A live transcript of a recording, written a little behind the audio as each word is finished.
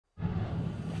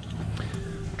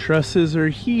Trusses are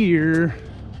here.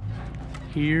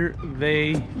 Here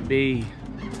they be.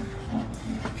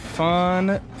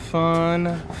 Fun,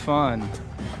 fun, fun.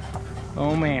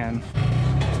 Oh man.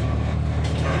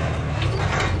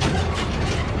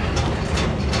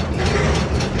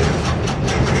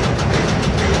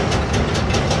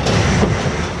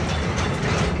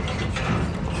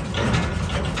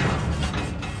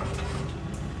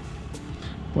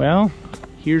 Well,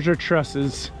 here's our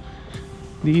trusses.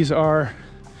 These are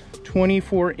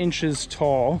 24 inches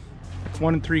tall,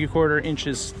 1 3/4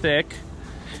 inches thick,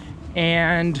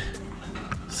 and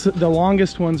the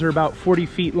longest ones are about 40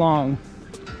 feet long.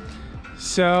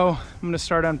 So I'm gonna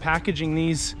start unpackaging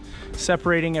these,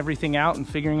 separating everything out and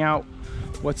figuring out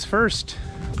what's first.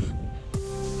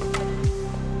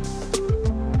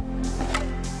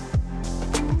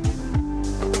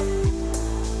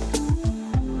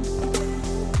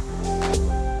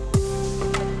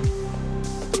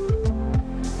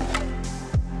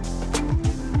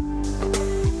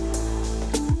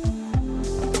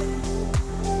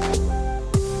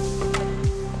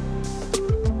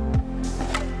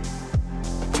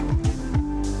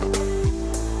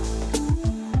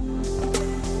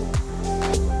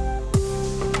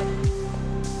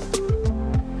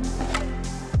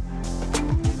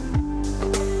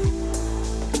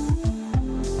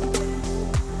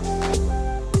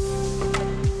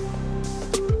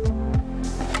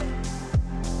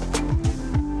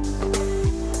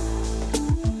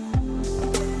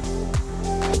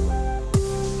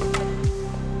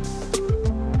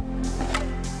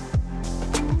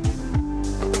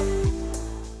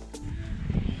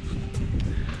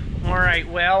 Alright,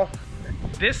 well,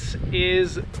 this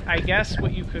is, I guess,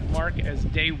 what you could mark as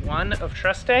day 1 of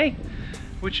truss day,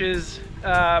 which is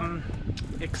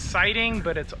exciting,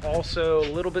 but it's also a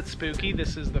little bit spooky.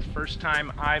 This is the first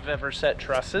time I've ever set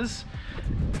trusses,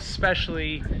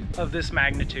 especially of this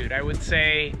magnitude. I would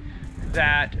say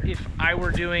that if I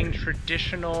were doing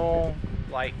traditional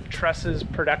like trusses,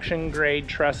 production grade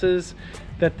trusses,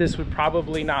 that this would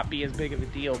probably not be as big of a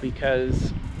deal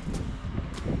because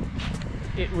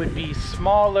it would be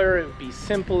smaller, it would be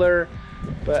simpler,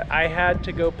 but I had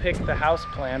to go pick the house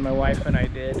plan, my wife and I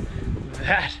did,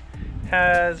 that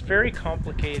has very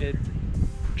complicated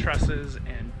trusses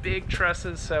and big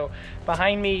trusses. So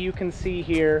behind me you can see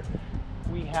here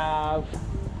we have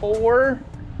 4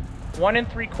 1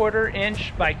 3/4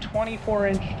 inch by 24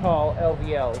 inch tall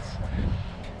LVLs.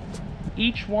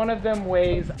 Each one of them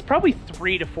weighs probably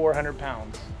 300 to 400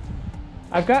 pounds.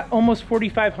 I've got almost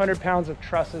 4,500 pounds of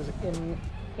trusses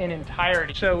in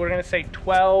entirety. So we're gonna say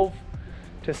 12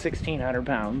 to 1,600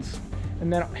 pounds.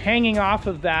 And then hanging off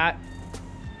of that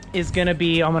is gonna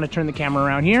be, I'm gonna turn the camera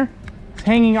around here.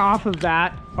 Hanging off of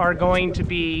that are going to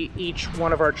be each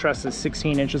one of our trusses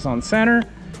 16 inches on center.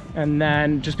 And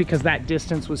then just because that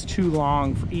distance was too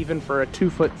long, even for a 2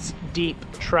 foot deep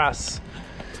truss.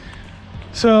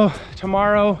 So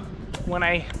tomorrow, when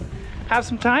I have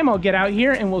some time, I'll get out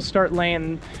here and we'll start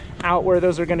laying out where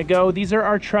those are gonna go. These are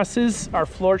our trusses, our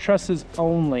floor trusses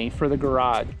only for the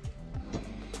garage.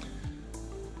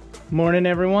 Morning,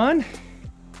 everyone.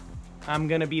 I'm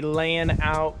gonna be laying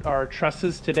out our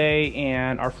trusses today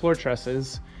and our floor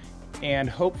trusses, and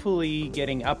hopefully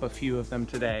getting up a few of them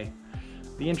today.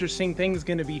 The interesting thing is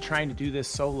gonna be trying to do this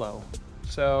solo.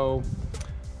 So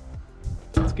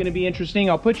it's gonna be interesting.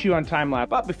 I'll put you on time lapse.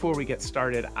 But before we get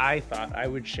started, I thought I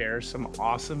would share some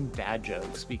awesome dad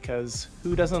jokes, because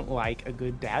who doesn't like a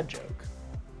good dad joke?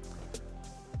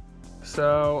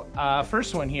 So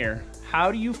first one here.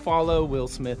 How do you follow Will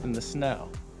Smith in the snow?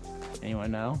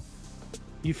 Anyone know?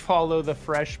 You follow the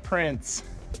Fresh Prince.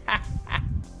 I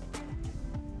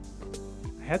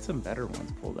had some better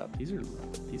ones pulled up. These are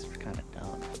kind of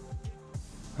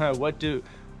dumb.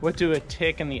 What do a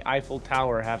tick and the Eiffel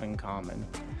Tower have in common?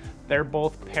 They're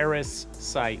both Paris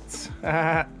sites.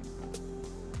 Nah.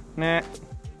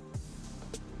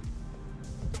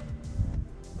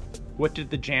 What did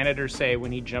the janitor say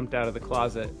when he jumped out of the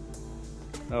closet?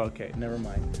 Oh, okay, never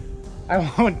mind. I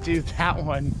won't do that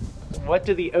one. What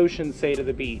did the ocean say to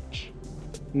the beach?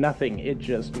 Nothing, it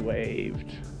just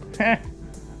waved.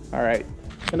 All right,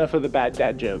 enough of the bad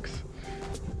dad jokes.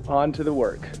 On to the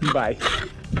work. Bye.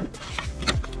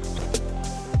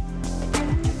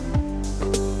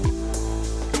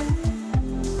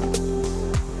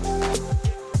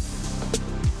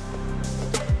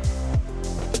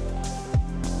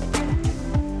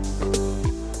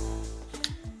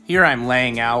 Here I'm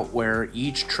laying out where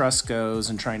each truss goes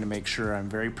and trying to make sure I'm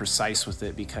very precise with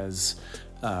it, because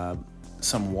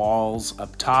some walls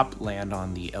up top land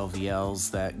on the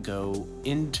LVLs that go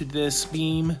into this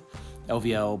beam.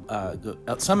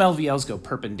 some LVLs go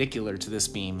perpendicular to this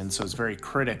beam, and so it's very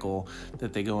critical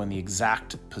that they go in the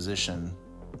exact position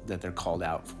that they're called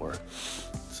out for.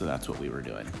 So that's what we were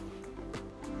doing.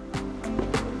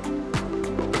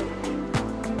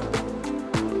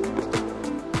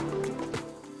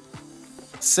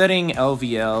 Setting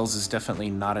LVLs is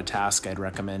definitely not a task I'd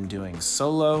recommend doing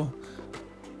solo.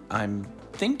 I'm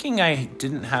thinking I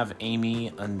didn't have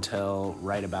Amy until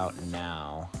right about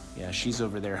now. Yeah, she's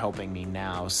over there helping me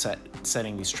now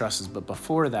setting these trusses, but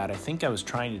before that I think I was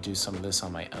trying to do some of this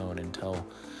on my own until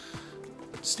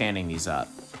standing these up.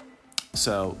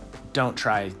 So don't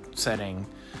try setting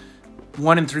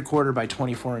 1 3/4 by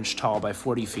 24 inch tall by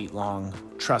 40 feet long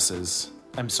trusses,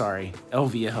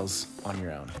 LVLs on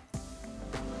your own.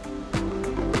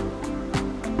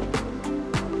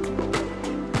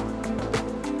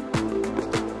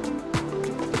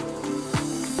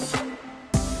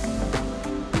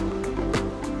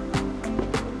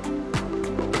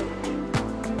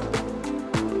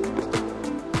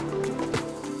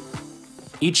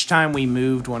 Each time we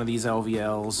moved one of these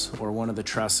LVLs or one of the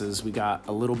trusses, we got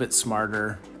a little bit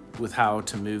smarter with how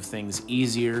to move things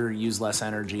easier, use less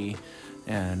energy.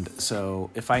 And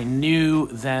so if I knew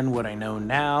then what I know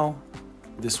now,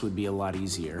 this would be a lot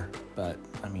easier. But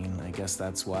I mean, I guess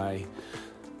that's why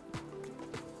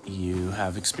you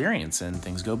have experience and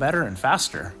things go better and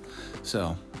faster.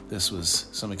 So this was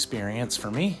some experience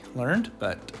for me, learned,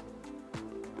 but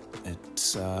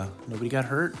it's nobody got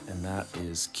hurt, and that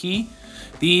is key.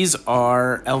 These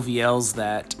are LVLs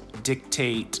that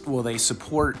dictate, well, they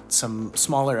support some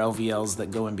smaller LVLs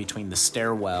that go in between the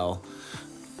stairwell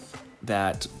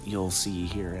that you'll see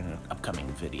here in an upcoming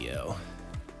video.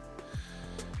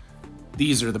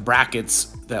 These are the brackets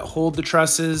that hold the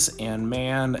trusses, and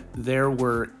man, there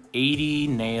were 80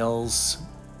 nails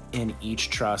in each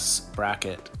truss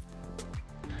bracket.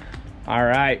 All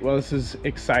right, well, this is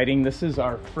exciting. This is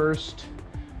our first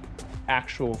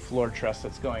actual floor truss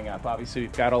that's going up. Obviously,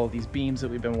 we've got all of these beams that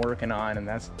we've been working on, and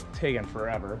that's taken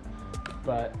forever.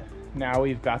 But now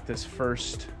we've got this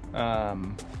first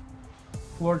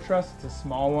floor truss. It's a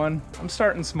small one. I'm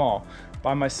starting small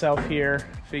by myself here.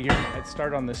 Figured I'd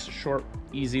start on this short,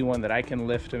 easy one that I can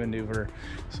lift and maneuver.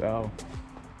 So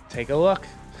take a look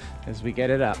as we get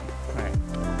it up. All right.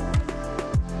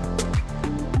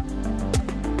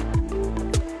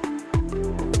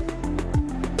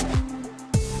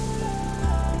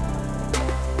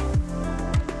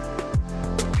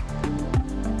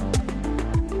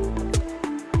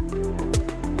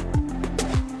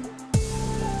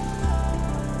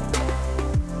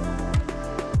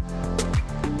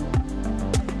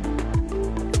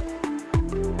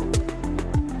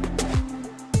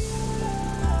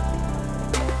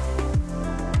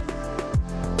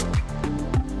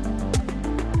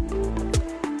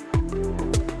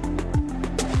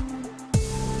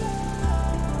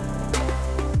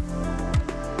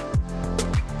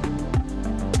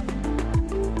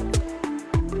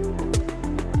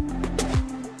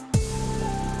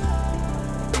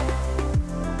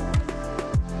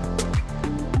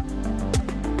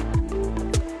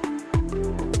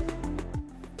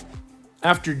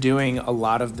 After doing a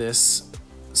lot of this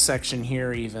section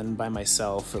here, even by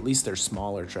myself, at least they're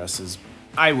smaller trusses,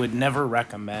 I would never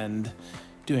recommend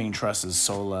doing trusses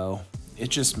solo. It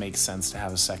just makes sense to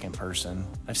have a second person.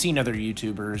 I've seen other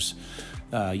YouTubers,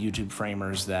 YouTube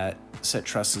framers that set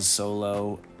trusses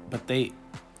solo, but they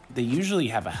usually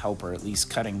have a helper, at least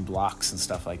cutting blocks and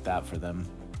stuff like that for them.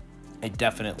 I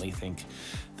definitely think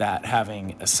that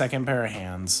having a second pair of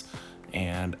hands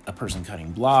and a person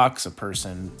cutting blocks, a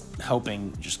person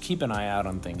helping just keep an eye out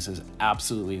on things is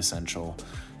absolutely essential.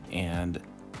 And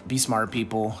be smart,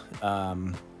 people.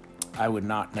 I would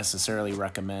not necessarily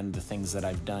recommend the things that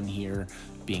I've done here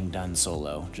being done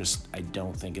solo. Just, I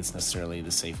don't think it's necessarily the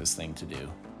safest thing to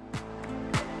do.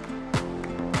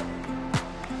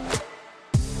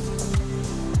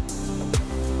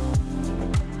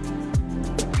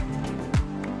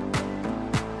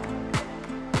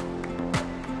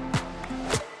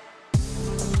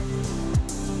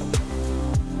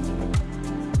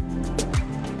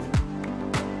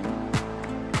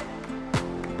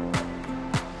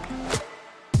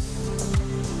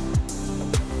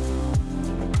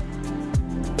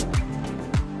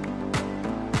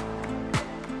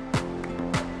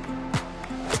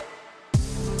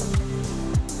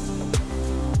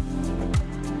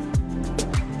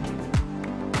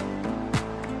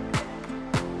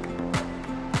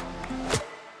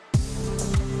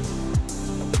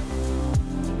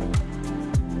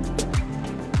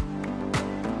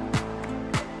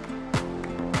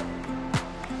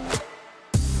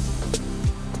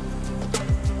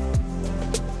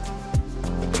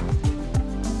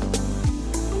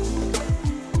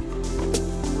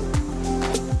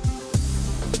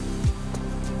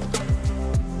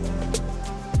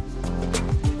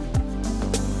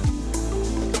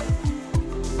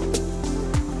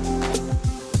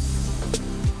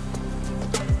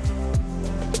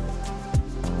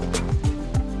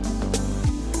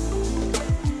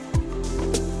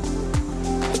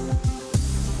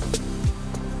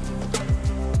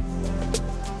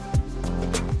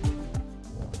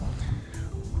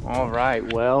 All right,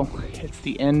 well, it's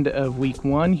the end of week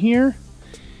 1 here,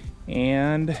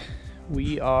 and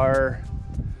we are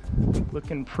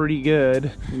looking pretty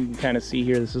good. You can kind of see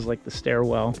here, this is like the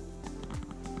stairwell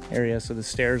area, so the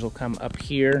stairs will come up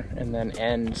here and then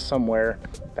end somewhere,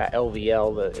 that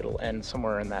LVL, it'll end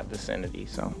somewhere in that vicinity.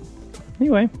 So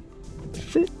anyway,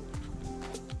 that's it.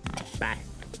 Bye.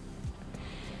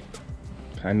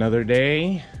 Another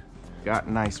day. Got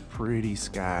nice pretty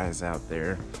skies out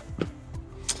there.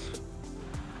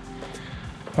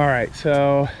 All right,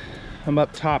 so I'm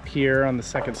up top here on the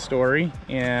 2nd story,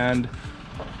 and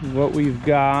what we've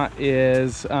got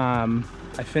is I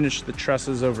finished the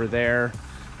trusses over there.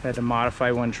 I had to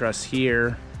modify one truss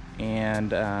here, and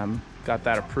got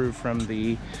that approved from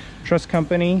the truss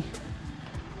company.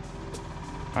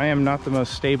 I am not the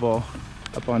most stable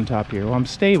up on top here. Well, I'm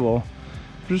stable,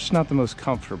 but just not the most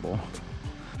comfortable.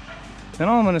 Then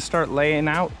I'm gonna start laying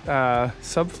out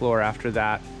subfloor after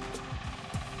that.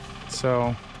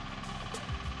 So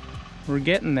we're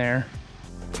getting there.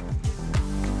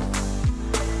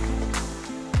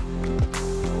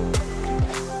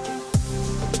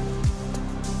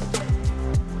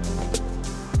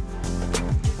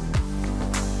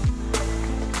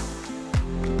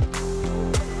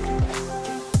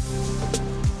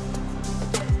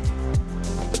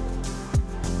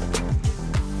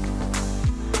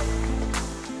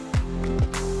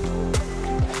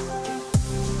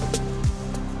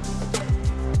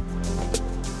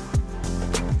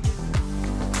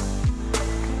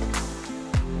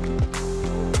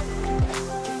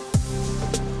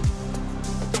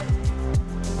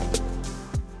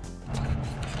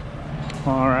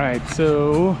 All right,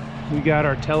 so we got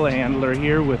our telehandler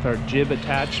here with our jib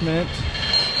attachment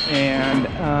and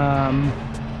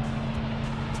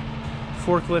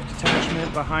forklift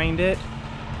attachment behind it.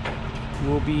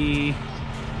 We'll be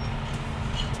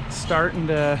starting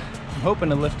to, I'm hoping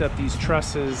to lift up these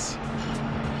trusses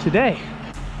today.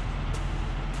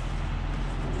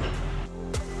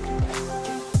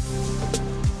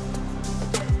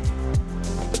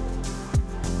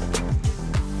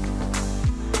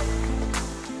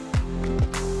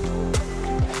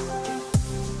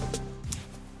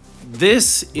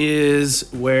 This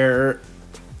is where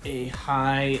a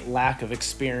high lack of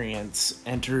experience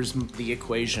enters the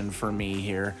equation for me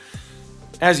here.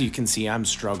 As you can see, I'm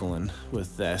struggling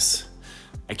with this.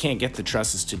 I can't get the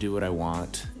trusses to do what I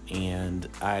want, and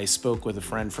I spoke with a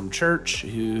friend from church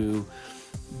who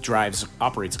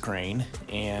operates a crane,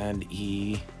 and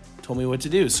he told me what to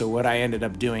do. So what I ended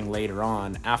up doing later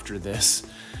on after this,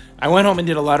 I went home and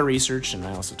did a lot of research, and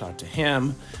I also talked to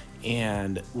him.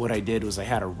 And what I did was I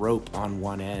had a rope on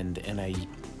one end, and I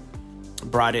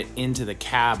brought it into the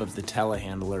cab of the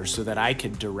telehandler so that I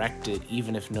could direct it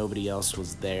even if nobody else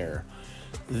was there.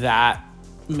 That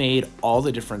made all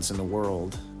the difference in the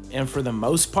world. And for the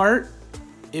most part,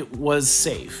 it was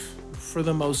safe, for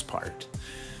the most part.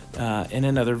 In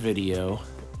another video,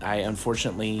 I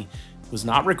unfortunately was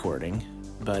not recording,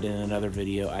 but in another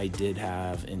video I did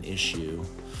have an issue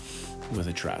with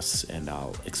a truss, and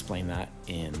I'll explain that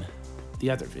in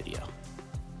the other video.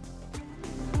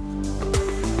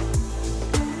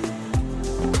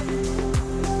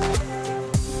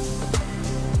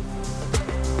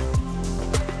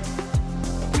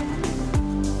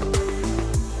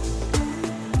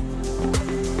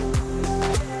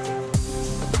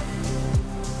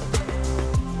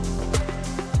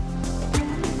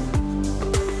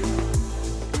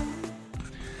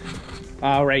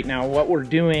 All right, now what we're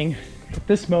doing at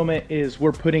this moment is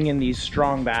we're putting in these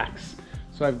strong backs.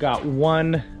 So I've got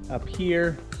one up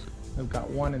here, I've got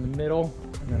one in the middle,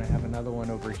 and then I have another one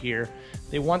over here.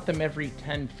 They want them every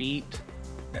 10 feet,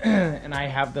 and I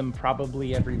have them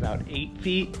probably every about 8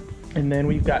 feet. And then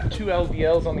we've got 2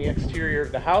 LVLs on the exterior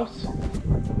of the house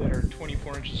that are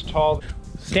 24 inches tall.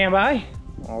 Stand by,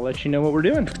 I'll let you know what we're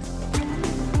doing.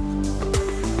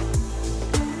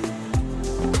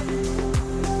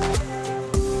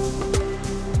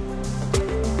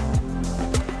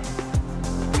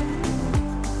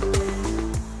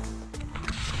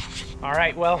 All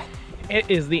right, well, it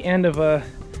is the end of a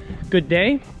good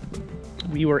day.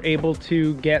 We were able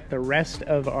to get the rest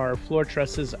of our floor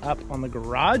trusses up on the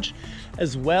garage,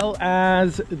 as well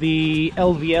as the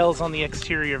LVLs on the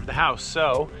exterior of the house.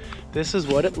 So this is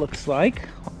what it looks like.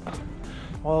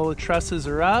 All the trusses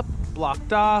are up,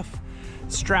 blocked off,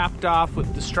 strapped off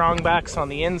with the strong backs on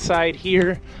the inside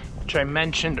here, which I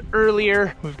mentioned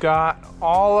earlier. We've got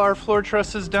all our floor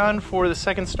trusses done for the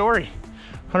 2nd story.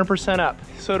 100% up.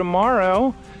 So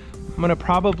tomorrow, I'm gonna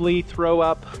probably throw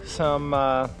up some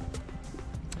of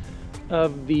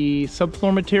the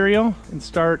subfloor material and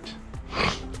start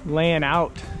laying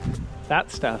out that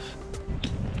stuff.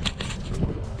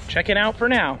 Check it out for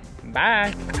now.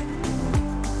 Bye.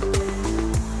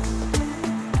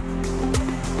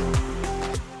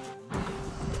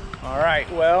 All right,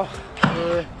 well,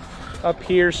 we're up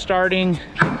here starting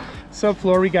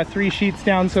subfloor. We got 3 sheets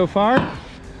down so far,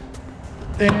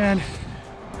 and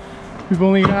we've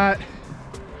only got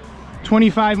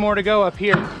 25 more to go up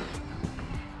here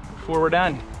before we're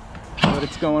done, but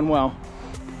it's going well.